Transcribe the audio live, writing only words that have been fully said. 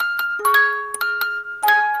Hi,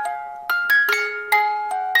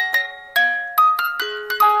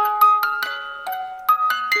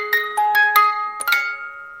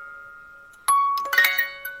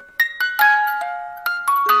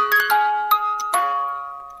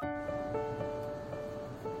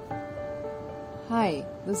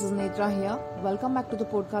 this is Netra here. Welcome back to the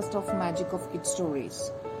podcast of Magic of Kids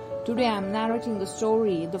Stories. Today I am narrating the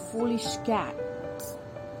story The Foolish Cat.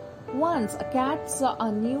 Once a cat saw a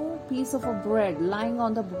new piece of bread lying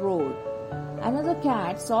on the road. Another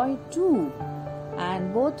cat saw it too,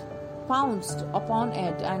 and both pounced upon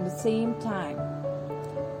it at the same time.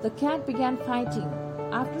 The cat began fighting.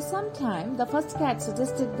 After some time, the first cat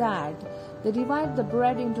suggested that they divide the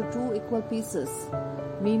bread into two equal pieces.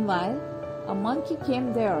 Meanwhile, a monkey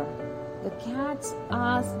came there. The cats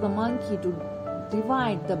asked the monkey to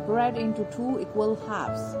divide the bread into two equal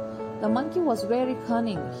halves. The monkey was very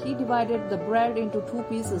cunning. He divided the bread into two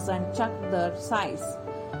pieces and checked the size.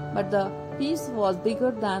 But the piece was bigger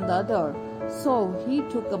than the other, so he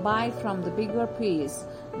took a bite from the bigger piece.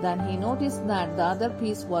 Then he noticed that the other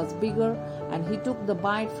piece was bigger, and he took the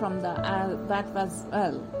bite from that as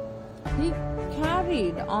well. He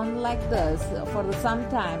carried on like this for some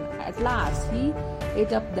time. At last, he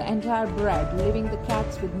ate up the entire bread, leaving the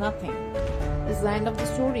cats with nothing. This is the end of the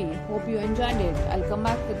story. Hope you enjoyed it. I'll come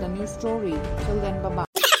back with a new story. Till then, bye-bye.